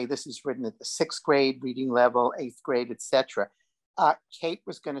 okay, this is written at the 6th grade reading level, 8th grade, etc. Kate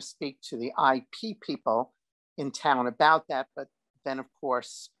was going to speak to the IP people in town about that, but then of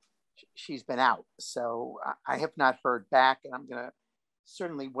course she's been out. So I have not heard back, and I'm going to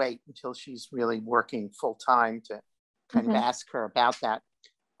certainly wait until she's really working full time to kind of ask her about that.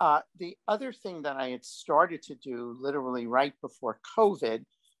 The other thing that I had started to do literally right before COVID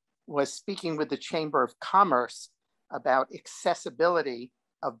was speaking with the Chamber of Commerce about accessibility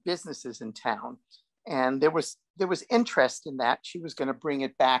of businesses in town. And there was interest in that. She was going to bring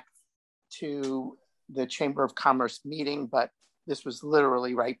it back to the Chamber of Commerce meeting, but this was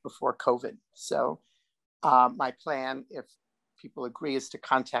literally right before COVID. So my plan, if people agree, is to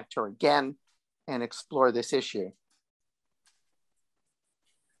contact her again and explore this issue.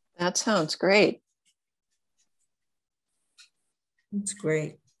 That sounds great. That's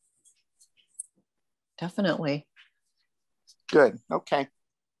great. Definitely. Good. Okay.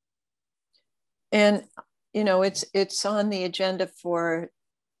 And you know, it's on the agenda for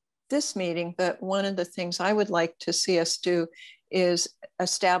this meeting, but one of the things I would like to see us do is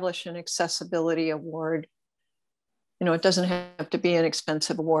establish an accessibility award. You know, it doesn't have to be an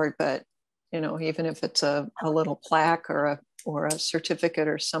expensive award, but you know, even if it's a little plaque or a certificate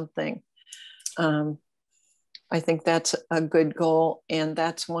or something, I think that's a good goal, and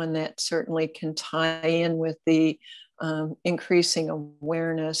that's one that certainly can tie in with the increasing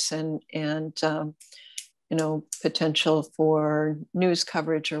awareness and you know, potential for news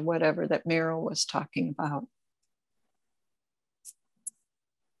coverage or whatever that Meryl was talking about.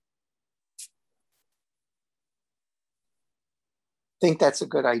 I think that's a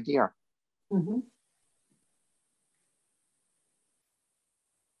good idea. How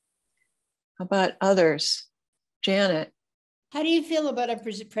about others? Janet. How do you feel about a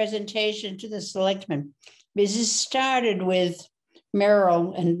presentation to the selectmen? Because this started with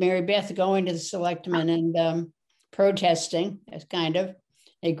Meryl and Mary Beth going to the selectmen and protesting, as kind of.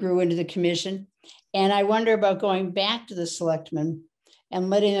 It grew into the commission. And I wonder about going back to the selectmen and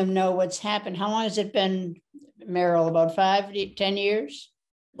letting them know what's happened. How long has it been, Meryl? About 10 years?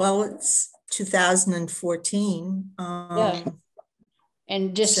 Well, it's 2014. Yeah.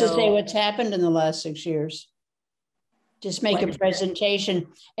 And just to say what's happened in the last 6 years. Just make a presentation,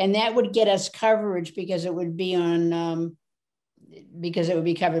 and that would get us coverage because it would be on, because it would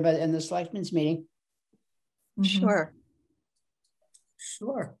be covered by in the selectmen's meeting. Sure.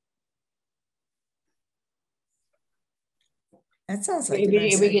 Sure. That sounds like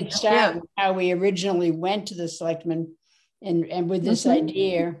we could start with how we originally went to the selectmen and with this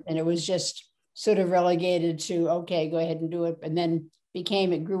idea, and it was just sort of relegated to, okay, go ahead and do it, and then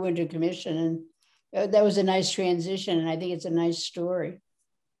it grew into a commission, and that was a nice transition, and I think it's a nice story.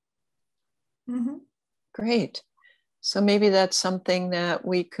 Great. So maybe that's something that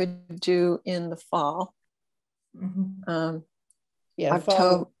we could do in the fall. Yeah, October.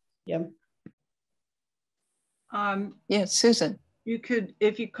 fall. Yeah. Yeah, Susan. You could,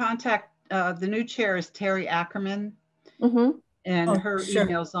 if you contact, the new chair is Terry Ackerman, and her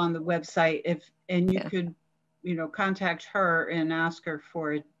email's on the website. You could, you know, contact her and ask her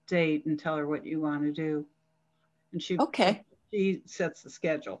for a date and tell her what you want to do. And she sets the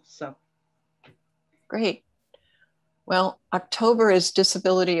schedule. So great. Well, October is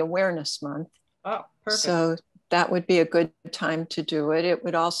Disability Awareness Month. Oh, perfect. So that would be a good time to do it. It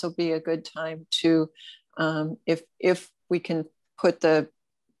would also be a good time to, if we can put the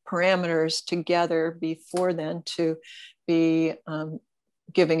parameters together before then, to be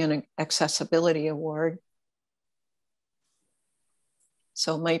giving an accessibility award.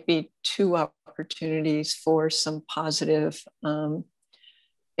 So it might be 2 opportunities for some positive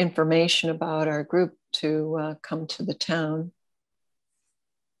information about our group to come to the town.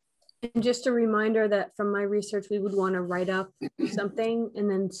 And just a reminder that from my research, we would want to write up something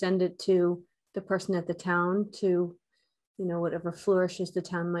and then send it to the person at the town to, you know, whatever flourishes the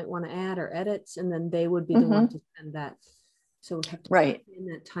town might want to add or edits, and then they would be the one to send that. So we have to put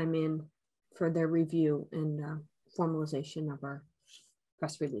that time in for their review and formalization of our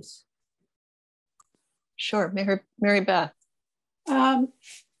press release. Sure, Mary Beth. I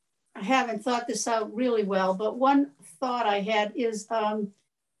haven't thought this out really well, but one thought I had is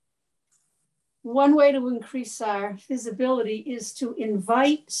one way to increase our visibility is to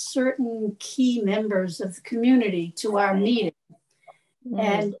invite certain key members of the community to our meeting.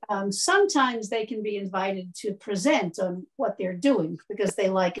 And sometimes they can be invited to present on what they're doing because they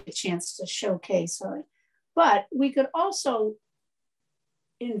like a chance to showcase on it. But we could also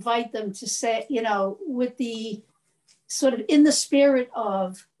invite them to say, you know, with the sort of in the spirit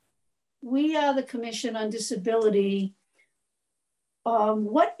of, we are the Commission on Disability.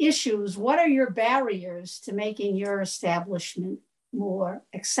 What issues, what are your barriers to making your establishment more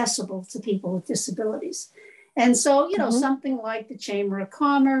accessible to people with disabilities? And so, you know, something like the Chamber of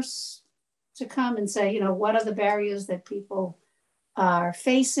Commerce to come and say, you know, what are the barriers that people are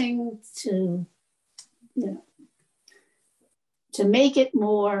facing to, you know, to make it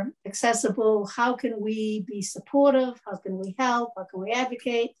more accessible? How can we be supportive? How can we help? How can we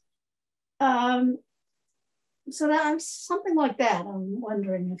advocate? So that something like that. I'm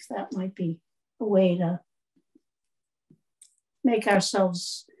wondering if that might be a way to make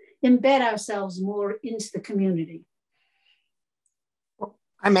ourselves, embed ourselves more into the community.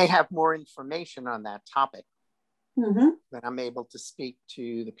 I may have more information on that topic that I'm able to speak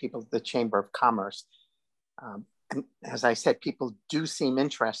to the people of the Chamber of Commerce. And as I said, people do seem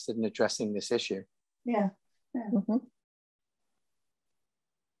interested in addressing this issue. Yeah.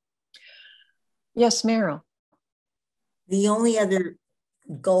 Yes, Meryl. The only other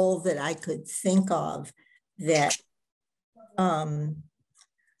goal that I could think of that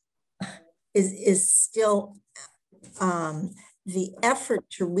is still the effort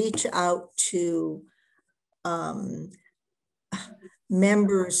to reach out to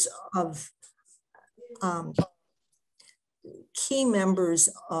members of key members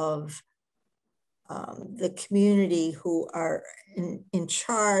of the community who are in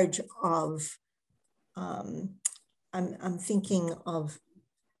charge of, I'm thinking of,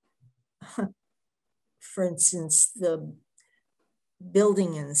 for instance, the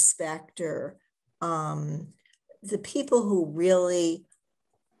building inspector, the people who really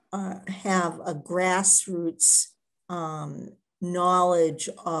have a grassroots knowledge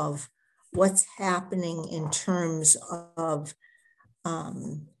of what's happening in terms of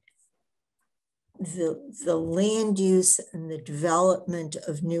the land use and the development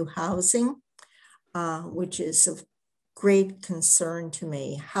of new housing, which is of great concern to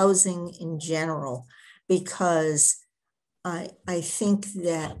me, housing in general, because I think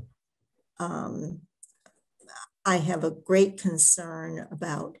that I have a great concern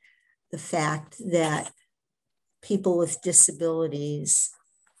about the fact that people with disabilities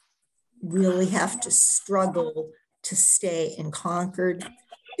really have to struggle to stay in Concord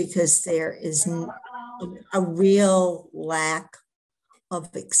because there is a real lack of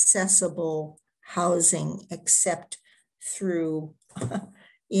accessible housing except through,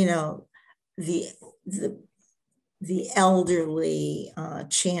 you know, the elderly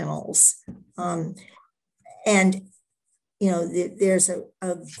channels. And, you know, there's a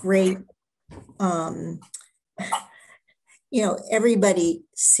great, you know, everybody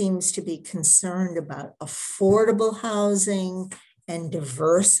seems to be concerned about affordable housing and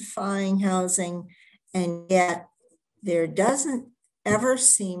diversifying housing. And yet there doesn't ever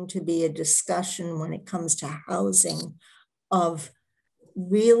seem to be a discussion when it comes to housing of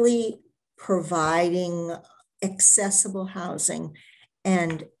really providing accessible housing.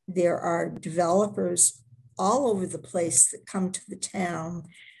 And there are developers all over the place that come to the town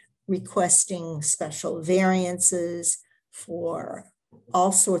requesting special variances for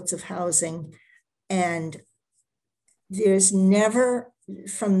all sorts of housing. And there's never,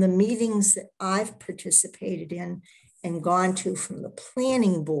 from the meetings that I've participated in and gone to from the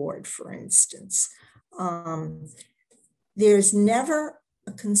planning board, for instance, there's never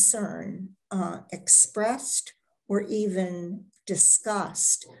a concern expressed or even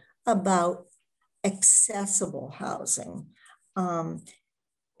discussed about accessible housing.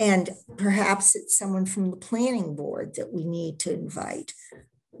 And perhaps it's someone from the planning board that we need to invite.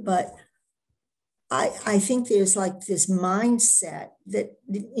 But I think there's like this mindset that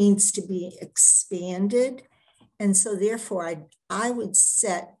needs to be expanded. And so therefore I would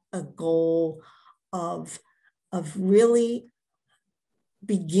set a goal of really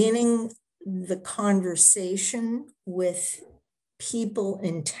beginning the conversation with people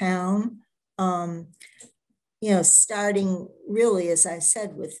in town, you know, starting really, as I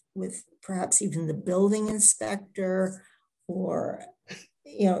said, with perhaps even the building inspector, or,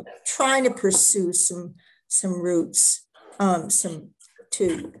 you know, trying to pursue some routes,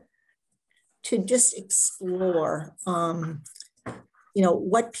 to just explore you know,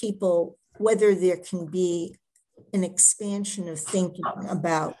 what people, whether there can be an expansion of thinking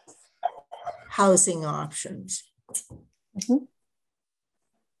about housing options. Mm-hmm.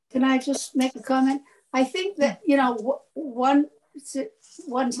 Can I just make a comment? I think that, you know, one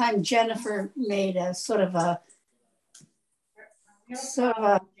time Jennifer made a sort of a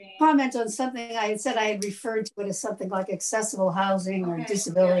comment on something I had said. I had referred to it as something like accessible housing or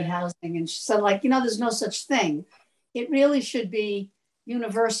disability housing. And she said, like, you know, there's no such thing. It really should be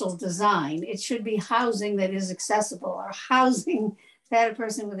universal design. It should be housing that is accessible, or housing that a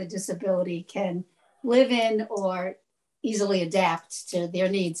person with a disability can live in or easily adapt to their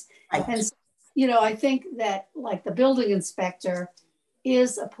needs. And so, you know, I think that like the building inspector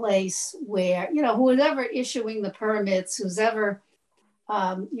is a place where, you know, who's ever issuing the permits, who's ever,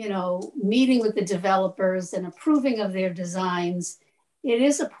 you know, meeting with the developers and approving of their designs, it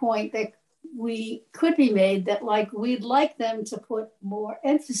is a point that we could be made that like we'd like them to put more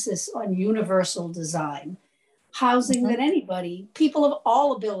emphasis on universal design, housing that anybody, people of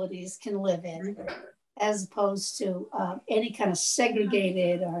all abilities can live in, as opposed to any kind of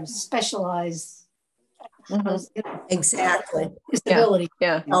segregated or specialized exactly disability.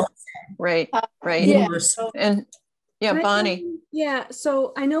 Yeah. Right. Right. Yeah. And yeah, Bonnie. Yeah.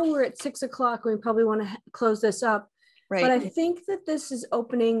 So I know we're at 6 o'clock. We probably want to close this up, right? But I think that this is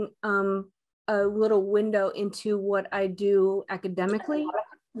opening a little window into what I do academically.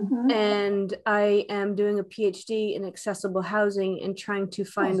 And I am doing a PhD in accessible housing and trying to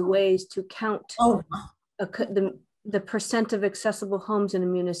find ways to count the percent of accessible homes in a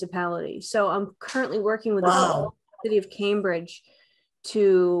municipality. So I'm currently working with the city of Cambridge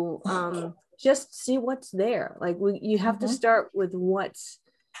to just see what's there. Like you have to start with what's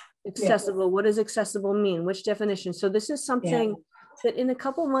accessible. What does accessible mean? Which definition? So this is something that in a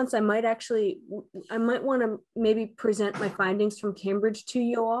couple of months, I might want to maybe present my findings from Cambridge to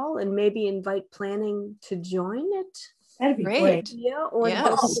you all and maybe invite planning to join it. That'd be great. Yeah. Or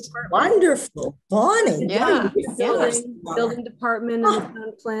wonderful. Bonnie. Yeah. Building department and the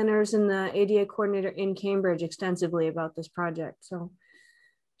town planners and the ADA coordinator in Cambridge extensively about this project. So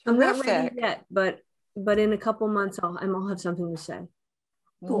I'm not ready yet, but in a couple of months, I'll have something to say.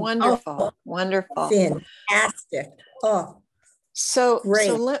 Wonderful. Wonderful. Fantastic. Oh. So great.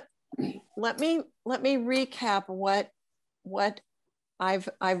 So let me recap what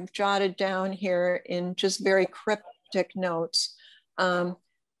I've jotted down here in just very cryptic notes.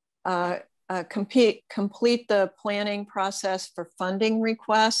 Complete the planning process for funding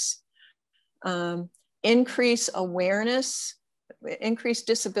requests. Increase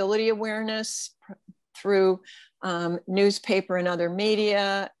disability awareness through newspaper and other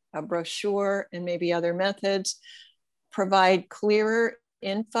media, a brochure, and maybe other methods. Provide clearer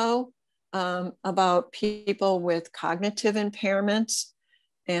info about people with cognitive impairments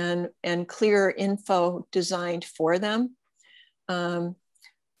and clearer info designed for them.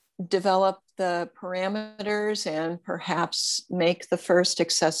 Develop the parameters and perhaps make the first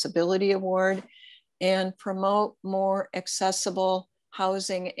accessibility award, and promote more accessible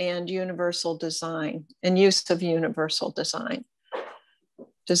housing and universal design and use of universal design.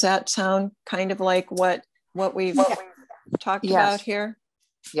 Does that sound kind of like what we've talked about here?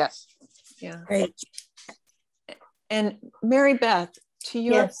 Yes. Yeah. Great. And Mary Beth, to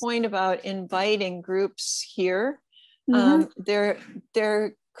your point about inviting groups here, there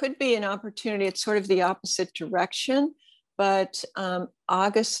could be an opportunity. It's sort of the opposite direction, but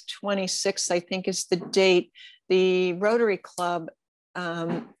August 26th, I think, is the date. The Rotary Club,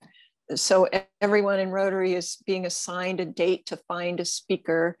 so everyone in Rotary is being assigned a date to find a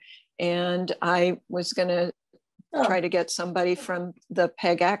speaker. And I was going to try to get somebody from the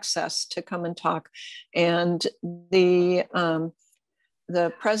PEG Access to come and talk. And the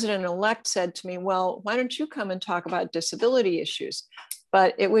president-elect said to me, well, why don't you come and talk about disability issues?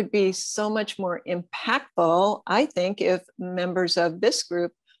 But it would be so much more impactful, I think, if members of this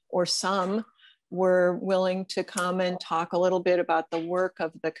group or some were willing to come and talk a little bit about the work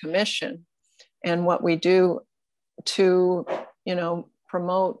of the commission and what we do to,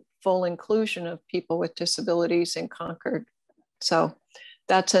 promote full inclusion of people with disabilities in Concord. So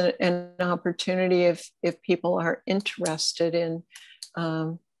that's an opportunity if people are interested in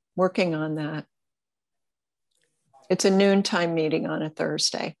working on that. It's a noontime meeting on a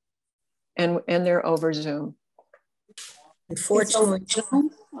Thursday, and they're over Zoom. Unfortunately,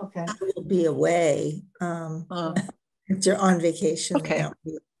 okay, I will be away. They're on vacation. Okay.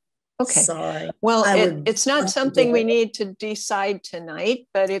 Okay. Sorry. Well, it's not something we need to decide tonight,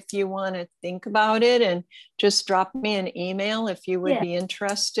 but if you want to think about it and just drop me an email if you would be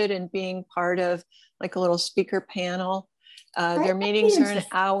interested in being part of like a little speaker panel. Their meetings are an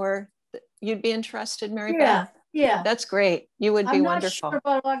hour. You'd be interested, Mary Yeah, Beth? yeah. That's great. You would be I'm not wonderful. sure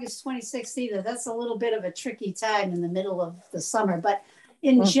about August 26th either. That's a little bit of a tricky time in the middle of the summer, but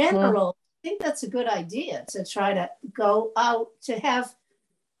in general, I think that's a good idea to try to go out, to have,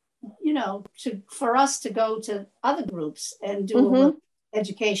 you know, for us to go to other groups and do a little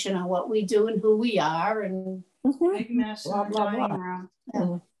education on what we do and who we are and big mess blah, in the blah, dining blah.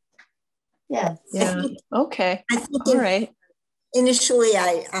 room. Yeah. Yeah. Okay. I think all right. Initially,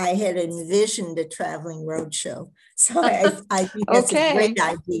 I had envisioned a traveling roadshow. So I think that's a great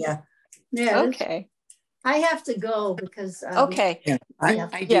idea. Yeah. Okay. I have to go because. Okay. Yeah,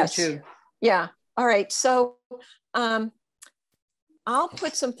 I do too. Yeah. All right. So I'll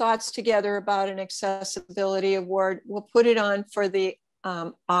put some thoughts together about an accessibility award. We'll put it on for the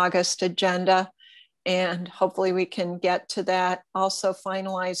August agenda, and hopefully we can get to that. Also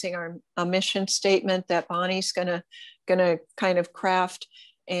finalizing our mission statement that Bonnie's gonna kind of craft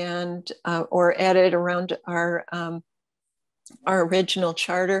and or edit around our original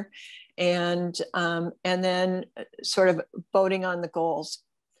charter, and then sort of voting on the goals,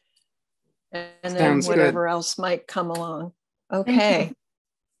 and then Sounds whatever good. else might come along. Okay.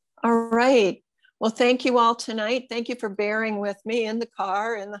 All right. Well, thank you all tonight. Thank you for bearing with me in the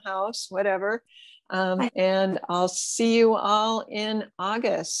car, in the house, whatever. And I'll see you all in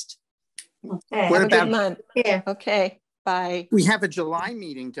August. Okay. What Have a about, good month. Yeah. Okay. Bye. we have a July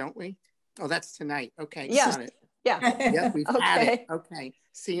meeting, don't we? Oh, that's tonight. Okay. Yeah. Got it. Yeah. Yep, we've had it. Okay.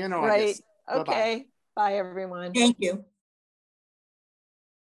 See you in August. Right. Okay. Bye, everyone. Thank you.